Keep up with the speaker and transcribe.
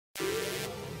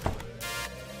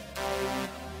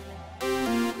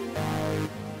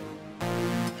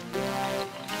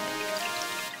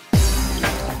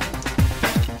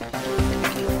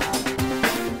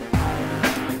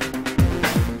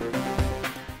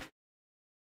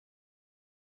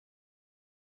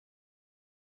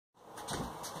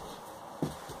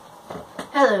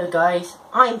Hello guys,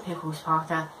 I'm Pickles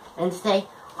Parker, and today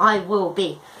I will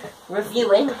be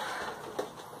reviewing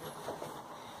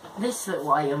this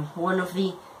little item, one of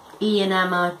the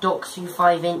B&M Doctor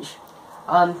 5-inch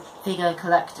figure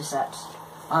collector sets.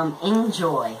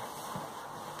 Enjoy.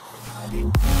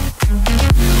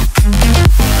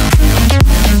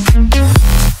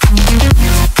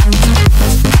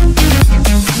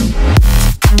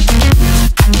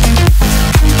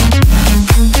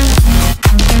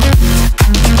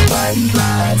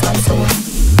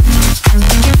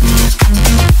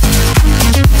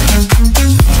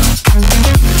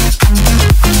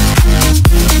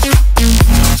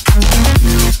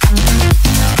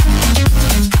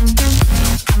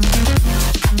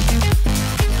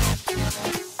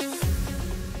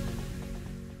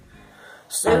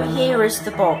 So here is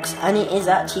the box, and it is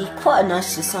actually quite a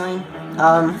nice design.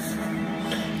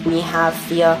 We have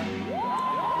the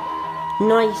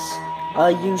nice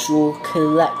usual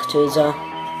collector's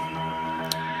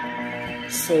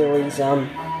series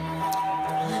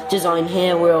design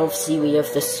here, where obviously we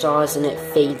have the stars and it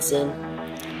fades in.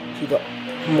 You got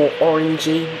more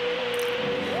orangey,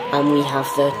 and we have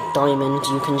the diamond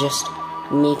you can just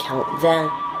make out there,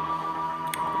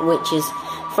 which is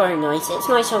very nice. It's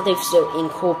nice how they've still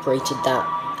incorporated that,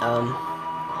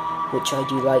 which I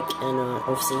do like, and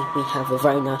obviously we have a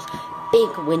very nice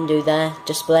big window there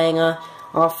displaying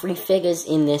our three figures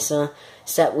in this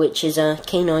set, which is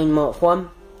K9 Mark 1,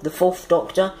 the 4th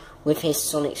Doctor with his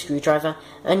sonic screwdriver,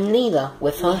 and Leela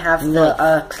with her. We have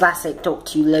the classic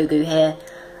Doctor Who logo here,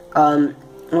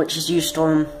 which is used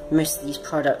on most of these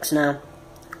products now.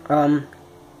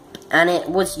 And it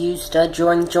was used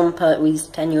during John Pertwee's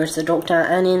tenure as the Doctor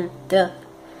and in the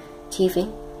TV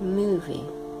movie.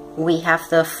 We have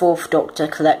the 4th Doctor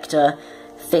Collector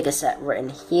Figure Set written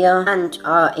here, and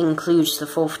includes the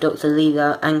 4th Doctor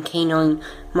Leela and K9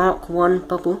 Mark 1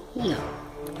 bubble here,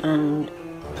 and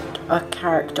a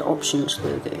character options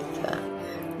logo there.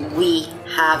 We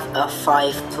have a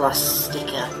 5+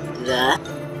 sticker there,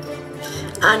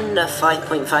 and a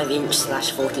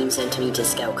 5.5-inch/14cm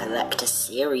scale collector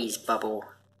series bubble.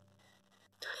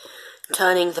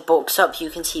 Turning the box up,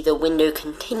 you can see the window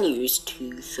continues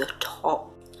to the top.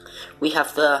 We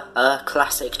have the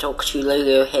classic Doctor Who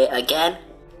logo here again,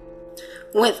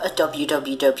 with a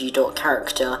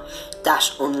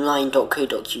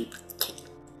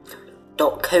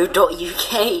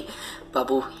www.character-online.co.uk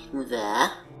bubble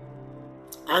there,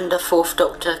 and a 4th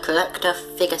Doctor Collector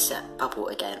Figure Set bubble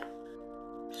again.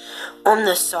 On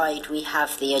the side we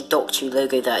have the Doctor Who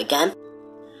logo there again,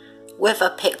 with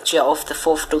a picture of the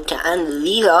 4th Doctor and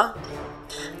Leela,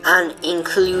 and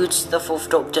includes the 4th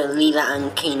Doctor, Leela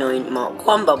and K9 Mark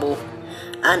 1 bubble,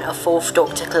 and a 4th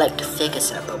Doctor Collector Figure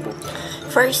Set bubble.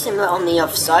 Very similar on the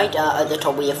other side. At the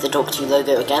top we have the Doctor Who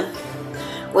logo again,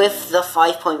 with the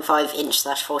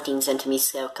 5.5-inch/14cm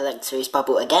scale collector series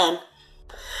bubble again,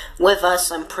 with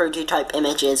some prototype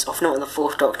images of not the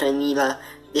 4th Doctor and Leela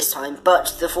this time, but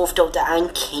the 4th Doctor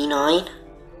and K9,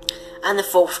 and the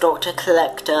 4th Doctor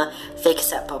Collector Figure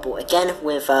Set bubble again,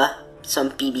 with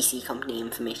some BBC company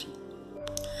information.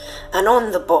 And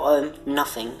on the bottom,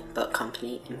 nothing but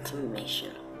company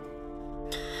information.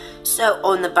 So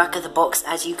on the back of the box,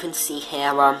 as you can see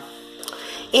here,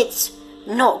 it's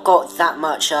not got that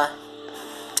much,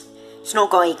 it's not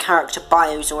got any character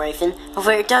bios or anything,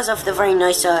 although it does have the very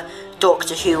nice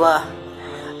Doctor Who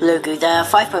logo there,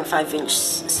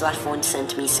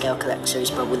 5.5-inch/4cm scale collector series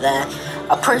bubble there,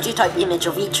 a prototype image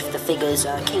of each of the figures,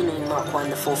 K9 Mark 1,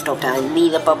 the 4th Doctor and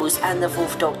Leela bubbles, and the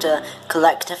 4th Doctor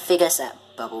Collector Figure Set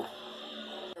bubble.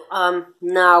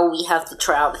 Now we have the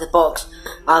tray out of the box.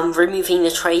 Removing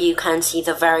the tray, you can see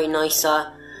the very nice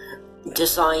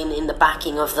design in the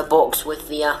backing of the box with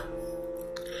the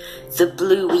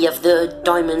blue. We have the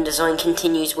diamond design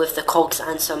continues with the cogs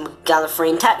and some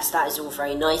Gallifreyan text. That is all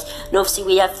very nice. And obviously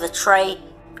we have the tray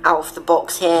out of the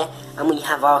box here, and we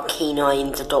have our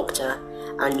K9, the Doctor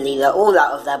and Leela all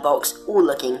out of their box, all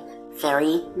looking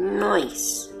very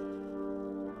nice.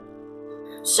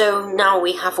 So now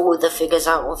we have all the figures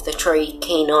out of the tray,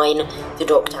 K9, the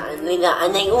Doctor and Leela,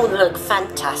 and they all look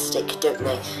fantastic, don't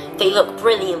they? They look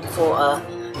brilliant for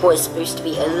what is supposed to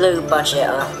be a low budget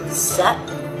set.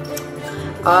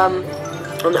 And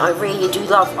I really do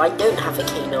love, I don't have a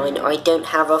K9, I don't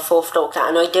have a 4th Doctor,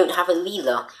 and I don't have a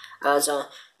Leela, as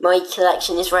my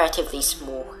collection is relatively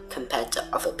small compared to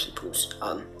other people's.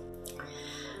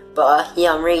 But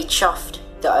yeah, I'm really chuffed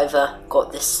that I've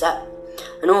got this set.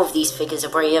 And all of these figures are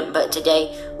brilliant, but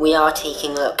today we are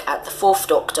taking a look at the 4th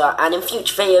Doctor, and in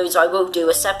future videos I will do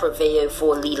a separate video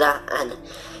for Leela and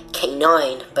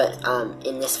K9, but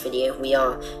in this video we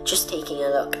are just taking a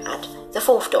look at the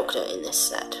 4th Doctor in this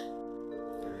set.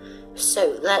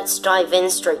 So let's dive in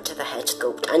straight to the head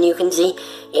sculpt, and you can see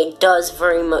it does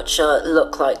very much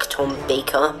look like Tom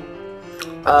Baker.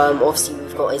 Obviously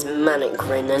we've got his manic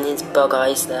grin and his bug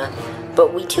eyes there,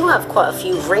 but we do have quite a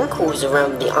few wrinkles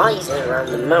around the eyes and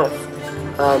around the mouth,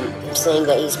 saying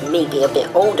that he's maybe a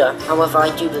bit older. However,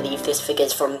 I do believe this figure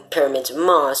is from Pyramids of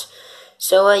Mars,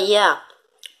 so yeah,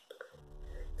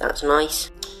 that's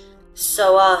nice.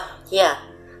 So yeah,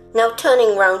 now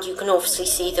turning around you can obviously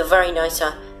see the very nice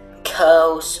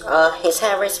curls. His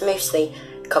hair is mostly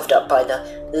covered up by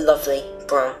the lovely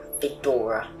brown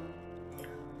fedora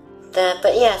there,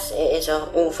 but yes, it is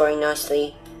all very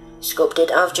nicely sculpted.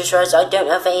 I've just realised I don't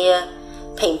have a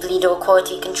paint bleed or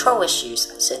quality control issues,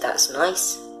 so that's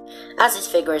nice. As this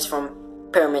figure is from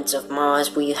Pyramids of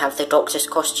Mars, we have the Doctor's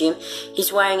costume.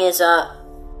 He's wearing his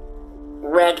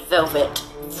red velvet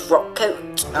frock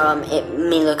coat. It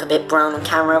may look a bit brown on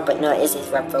camera, but no, it is his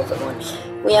red velvet one.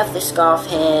 We have the scarf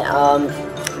here,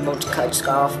 multicolored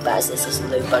scarf, but as this is a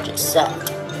low budget set,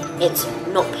 it's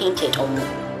not painted on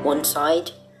one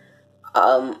side,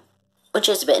 which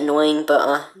is a bit annoying,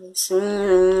 but it's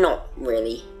not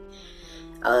really.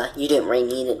 You don't really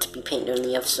need it to be painted on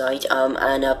the other side.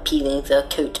 And peeling the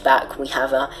coat back, we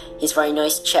have his very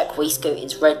nice check waistcoat,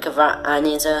 his red cravat, and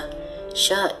his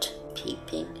shirt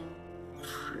peeping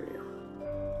through.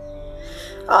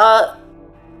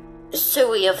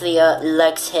 So we have the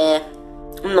legs here.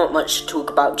 Not much to talk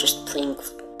about, just plain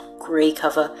grey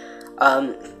cover.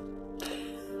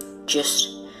 Just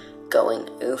going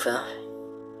over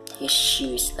his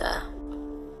shoes there.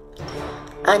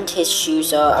 And his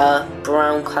shoes are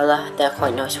brown colour. They're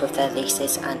quite nice with their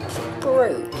laces and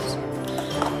brogues.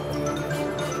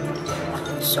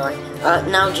 Sorry.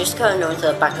 Now just going on to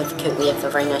the back of the coat, we have the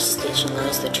very nice stitching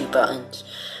lines, the 2 buttons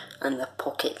and the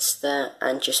pockets there,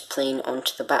 and just plain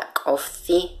onto the back of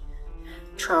the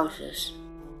trousers.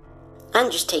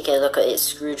 And just take a look at its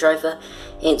screwdriver.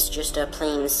 It's just a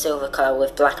plain silver colour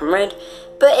with black and red,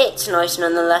 but it's nice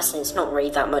nonetheless, and it's not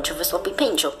really that much of a sloppy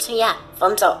paint job, so yeah,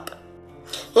 thumbs up.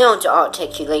 Now onto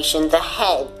articulation. The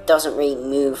head doesn't really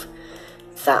move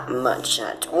that much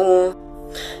at all.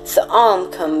 The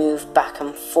arm can move back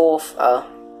and forth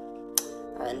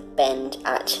and bend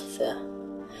at the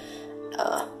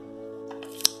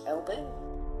elbow.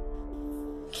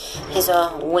 His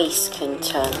waist can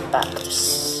turn back to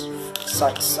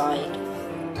side to side.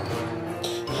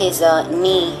 His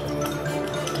knee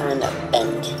can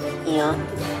bend here,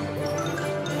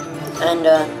 and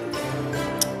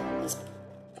his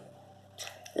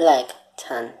leg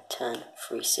can turn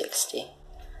 360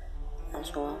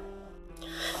 as well.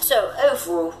 So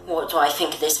overall, what do I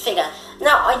think of this figure?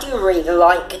 Now, I do really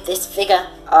like this figure.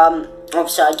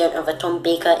 Obviously I don't have a Tom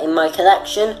Baker in my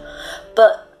collection,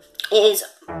 but it is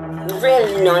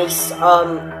really nice.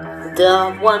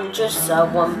 The one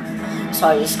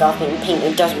side of the scarf being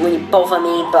painted doesn't really bother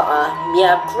me, but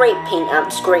yeah, great paint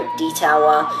apps, great detail,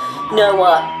 no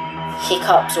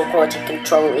hiccups or quality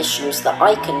control issues that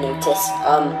I can notice.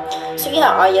 So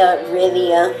yeah, I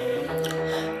really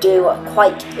do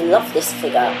quite love this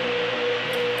figure.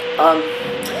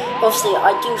 Obviously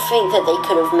I do think that they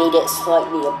could have made it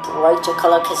slightly a brighter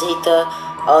colour, because the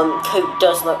coat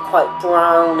does look quite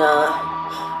brown,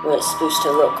 where it's supposed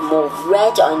to look more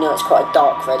red. I know it's quite a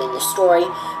dark red in the story,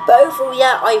 but overall,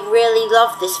 yeah, I really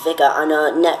love this figure.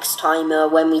 And next time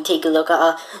when we take a look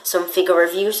at some figure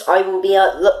reviews, I will be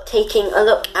taking a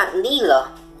look at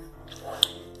Leela,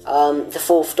 the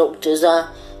 4th Doctor's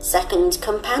second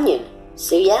companion.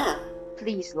 So yeah,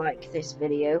 please like this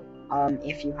video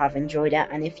if you have enjoyed it,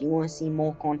 and if you want to see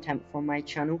more content from my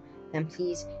channel, then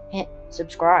please hit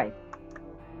subscribe.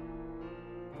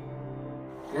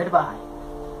 Goodbye.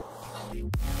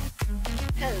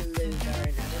 Hello there,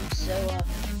 Adam. So,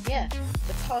 yeah,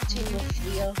 the parting of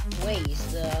the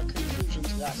ways, the conclusion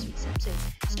to last week's episode,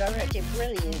 is directed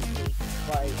brilliantly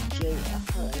by Joe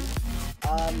Ahern,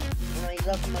 and I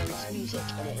love Man's music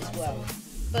in it as well.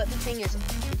 But the thing is,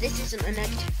 this isn't a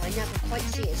negative. I never quite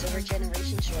see it as a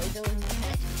regeneration story though in my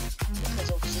head,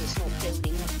 because obviously it's not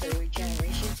building up for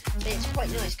regeneration, but it's quite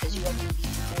nice because you have all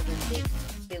these modern big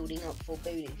building up for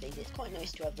building things. It's quite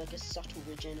nice to have like a subtle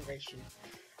regeneration.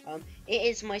 It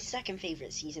is my second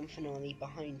favourite season finale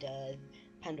behind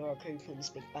Pandora Copeland's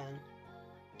Big Bang.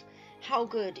 How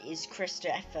good is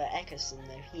Christopher Eccleston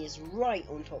though? He is right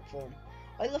on top form.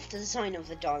 I love the design of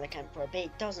the Dalek Emperor, but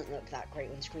it doesn't look that great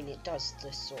on screen. It does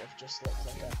just sort of just look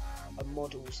like a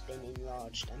model's been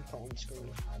enlarged and put on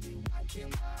screen.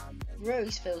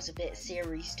 Rose feels a bit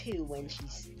Series 2 when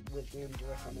she's with Linda,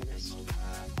 if I'm honest.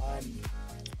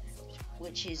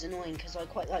 Which is annoying because I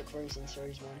quite like Rose in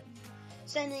Series 1.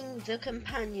 Sending the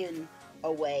companion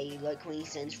away, like when he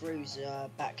sends Rose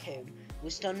back home,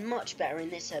 was done much better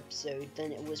in this episode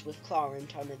than it was with Clara in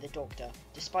Time of the Doctor,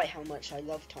 despite how much I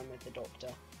love Time of the Doctor.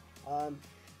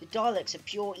 The Daleks are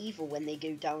pure evil when they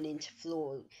go down into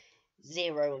floor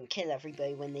 0 and kill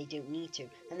everybody when they don't need to,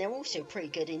 and they're also pretty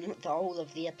good in the whole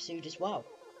of the episode as well.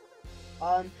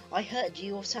 I heard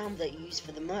your sound that you used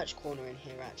for the merch corner in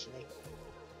here actually.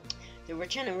 The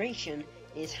regeneration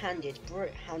is handled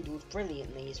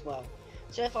brilliantly as well.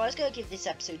 So if I was going to give this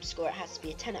episode a score, it has to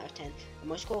be a 10 out of 10, and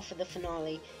my score for the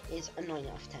finale is a 9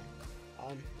 out of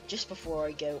 10. Just before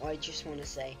I go, I just want to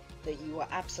say that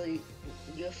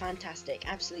you're fantastic,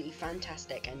 absolutely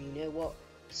fantastic, and you know what?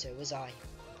 So was I.